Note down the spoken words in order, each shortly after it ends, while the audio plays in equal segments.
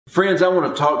Friends, I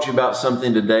want to talk to you about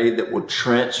something today that will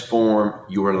transform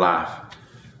your life.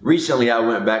 Recently, I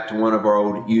went back to one of our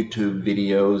old YouTube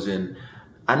videos, and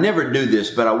I never do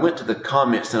this, but I went to the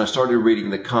comments and I started reading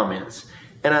the comments.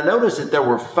 And I noticed that there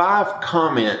were 5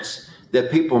 comments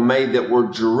that people made that were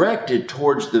directed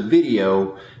towards the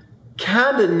video,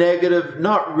 kind of negative,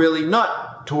 not really,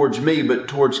 not towards me, but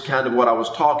towards kind of what I was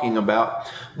talking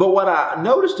about. But what I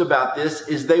noticed about this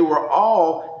is they were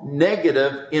all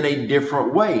negative in a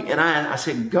different way. And I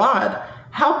said, God,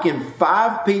 how can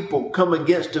 5 people come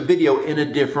against a video in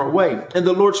a different way? And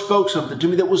the Lord spoke something to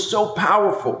me that was so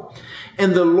powerful.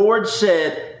 And the Lord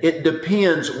said, it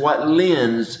depends what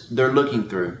lens they're looking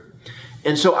through.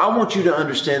 And so I want you to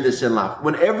understand this in life.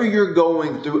 Whenever you're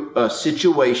going through a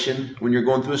situation, when you're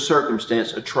going through a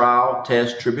circumstance, a trial,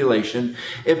 test, tribulation,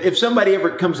 if somebody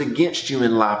ever comes against you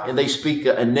in life and they speak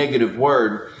a negative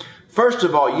word, first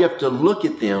of all, you have to look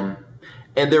at them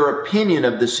and their opinion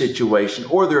of the situation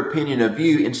or their opinion of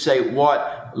you and say,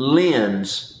 what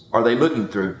lens are they looking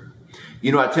through?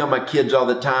 You know, I tell my kids all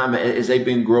the time as they've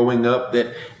been growing up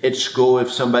that at school,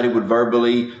 if somebody would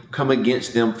verbally come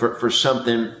against them for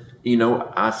something, you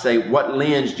know, I say, what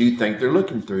lens do you think they're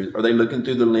looking through? Are they looking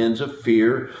through the lens of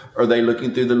fear? Are they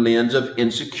looking through the lens of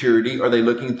insecurity? Are they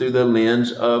looking through the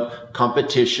lens of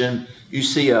competition? You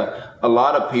see a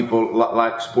lot of people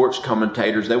like sports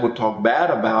commentators, they will talk bad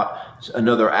about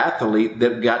another athlete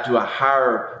that got to a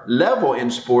higher level in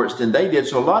sports than they did.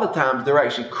 So a lot of times they're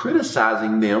actually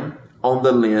criticizing them on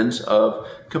the lens of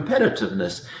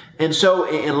competitiveness. And so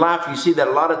in life, you see that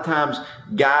a lot of times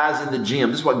guys in the gym,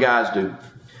 this is what guys do.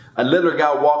 A little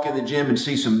guy walk in the gym and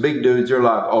see some big dudes, they're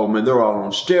like, oh man, they're all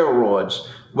on steroids.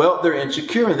 Well, they're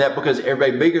insecure in that because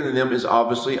everybody bigger than them is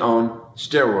obviously on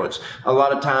steroids. A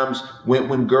lot of times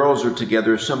when girls are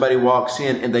together, if somebody walks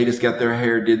in and they just got their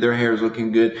hair, their hair is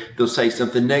looking good, they'll say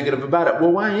something negative about it.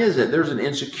 Well, why is it? There's an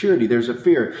insecurity, there's a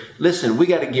fear. Listen, we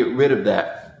got to get rid of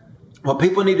that. What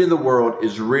people need in the world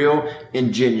is real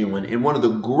and genuine. And one of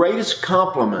the greatest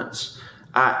compliments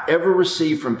I ever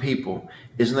receive from people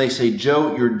is when they say,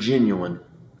 Joe, you're genuine,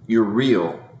 you're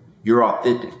real, you're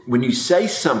authentic. When you say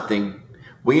something,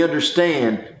 we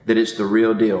understand that it's the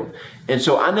real deal. And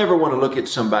so I never want to look at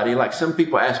somebody, like some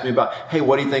people ask me about, hey,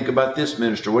 what do you think about this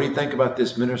minister? What do you think about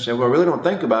this minister? Well, I really don't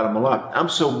think about him a lot. I'm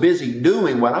so busy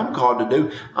doing what I'm called to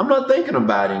do, I'm not thinking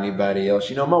about anybody else.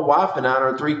 You know, my wife and I and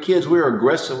our 3 kids, we're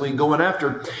aggressively going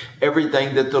after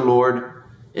everything that the Lord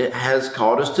has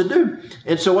called us to do.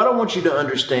 And so what I want you to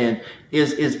understand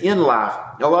is in life,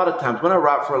 a lot of times when I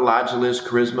write for Elijah Liz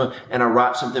Charisma and I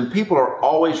write something, people are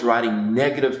always writing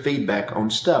negative feedback on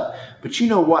stuff. But you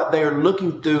know what? They're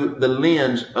looking through the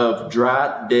lens of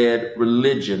dry, dead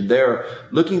religion. They're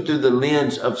looking through the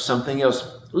lens of something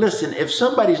else. Listen, if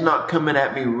somebody's not coming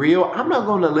at me real, I'm not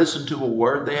going to listen to a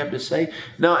word they have to say.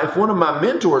 Now, if one of my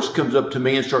mentors comes up to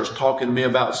me and starts talking to me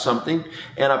about something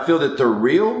and I feel that they're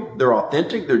real, they're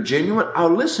authentic, they're genuine,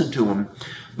 I'll listen to them.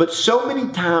 But so many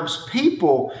times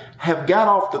people have got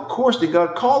off the course that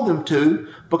God called them to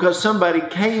because somebody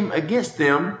came against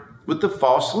them with the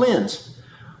false lens.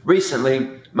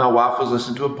 Recently, my wife was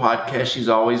listening to a podcast. She's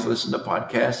always listened to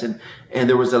podcasts. And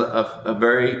there was a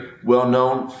very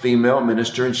well-known female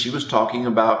minister, and she was talking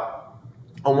about,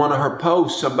 on one of her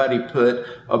posts, somebody put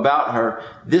about her,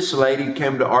 this lady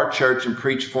came to our church and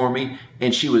preached for me,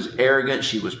 and she was arrogant,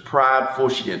 she was prideful,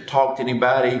 she didn't talk to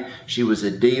anybody, she was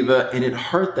a diva, and it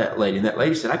hurt that lady. And that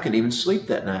lady said, I couldn't even sleep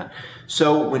that night.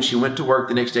 So when she went to work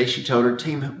the next day, she told her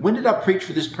team, when did I preach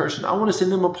for this person? I want to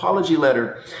send them an apology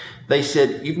letter. They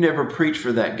said, you've never preached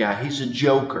for that guy. He's a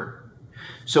joker.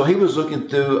 So he was looking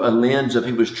through a lens of,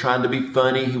 he was trying to be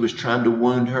funny. He was trying to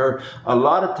wound her. A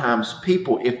lot of times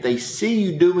people, if they see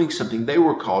you doing something they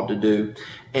were called to do,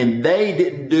 and they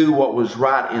didn't do what was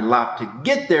right in life to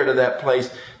get there to that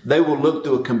place, they will look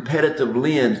through a competitive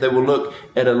lens. They will look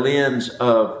at a lens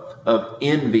of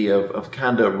envy, of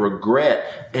kind of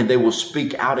regret, and they will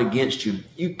speak out against you.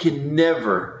 You can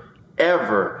never,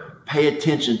 ever pay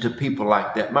attention to people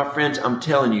like that. My friends, I'm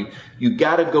telling you, you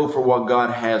got to go for what God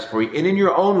has for you. And in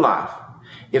your own life,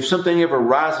 if something ever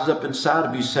rises up inside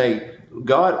of you, say,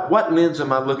 God, what lens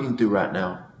am I looking through right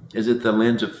now? Is it the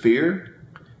lens of fear?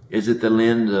 Is it the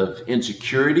lens of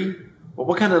insecurity? Well,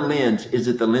 what kind of lens? Is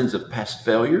it the lens of past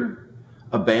failure?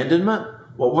 Abandonment?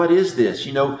 Well, what is this?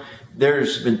 You know,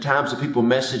 there's been times that people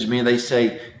message me and they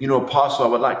say, you know, Apostle, I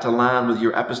would like to align with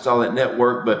your apostolic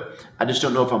network, but I just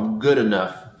don't know if I'm good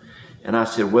enough. And I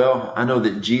said, well, I know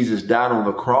that Jesus died on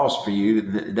the cross for you.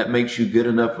 That makes you good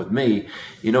enough with me.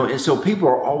 You know, and so people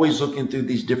are always looking through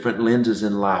these different lenses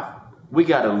in life. We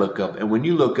got to look up. And when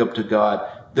you look up to God,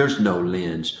 there's no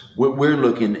lens. We're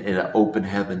looking at an open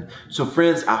heaven. So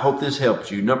friends, I hope this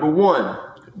helps you. Number one,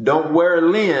 don't wear a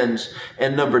lens.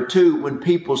 And number two, when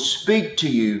people speak to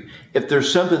you, if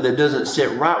there's something that doesn't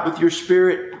sit right with your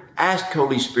spirit, ask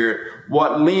Holy Spirit,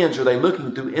 what lens are they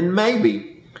looking through? And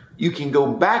maybe you can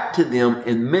go back to them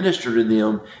and minister to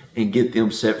them and get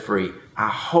them set free. I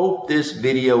hope this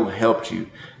video helped you.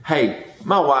 Hey,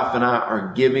 my wife and I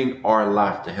are giving our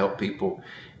life to help people.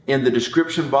 In the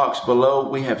description box below,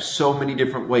 we have so many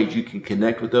different ways you can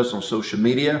connect with us on social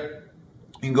media.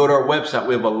 You can go to our website.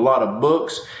 We have a lot of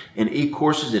books and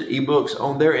e-courses and e-books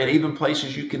on there, and even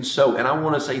places you can sow. And I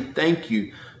want to say thank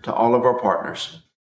you to all of our partners.